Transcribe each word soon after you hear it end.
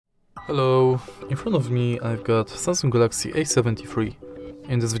Hello, in front of me I've got Samsung Galaxy A73.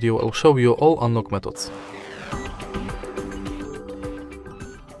 In this video I'll show you all unlock methods.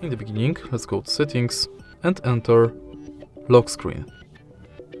 In the beginning, let's go to settings and enter lock screen.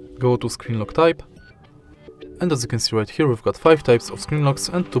 Go to screen lock type, and as you can see right here we've got 5 types of screen locks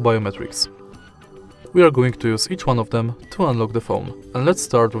and 2 biometrics. We are going to use each one of them to unlock the phone, and let's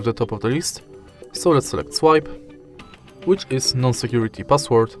start with the top of the list. So let's select swipe, which is non-security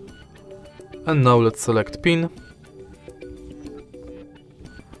password, and now let's select PIN,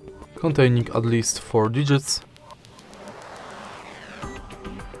 containing at least 4 digits.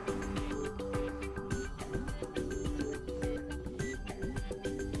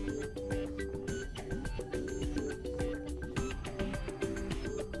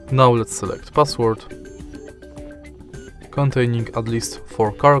 Now let's select password, containing at least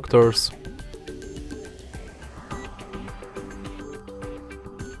 4 characters.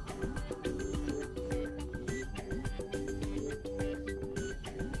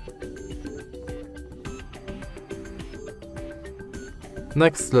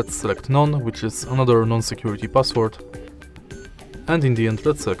 Next, let's select none, which is another non-security password. And in the end,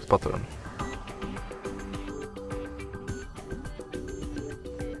 let's select pattern.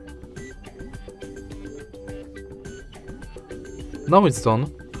 Now it's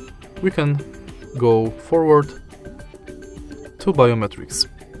done, we can go forward to biometrics.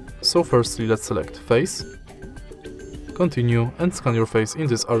 So firstly, let's select face, continue and scan your face in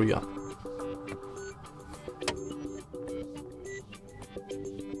this area.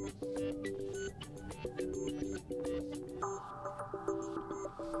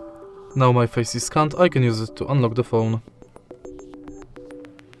 Now my face is scanned, I can use it to unlock the phone.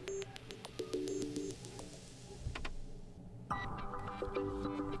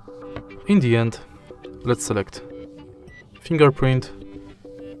 In the end, let's select fingerprint,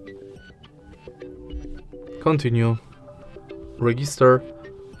 continue, register,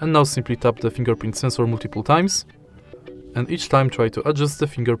 and now simply tap the fingerprint sensor multiple times, and each time try to adjust the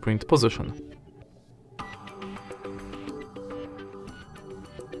fingerprint position.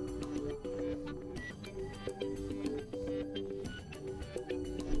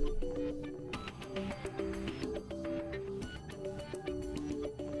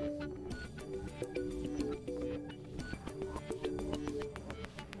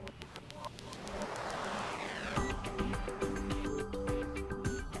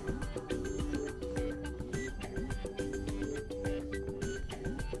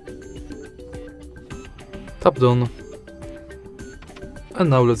 Tap done, and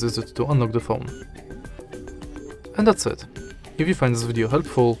now let's use it to unlock the phone. And that's it. If you find this video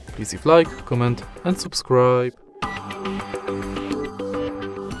helpful, please leave like, comment and subscribe.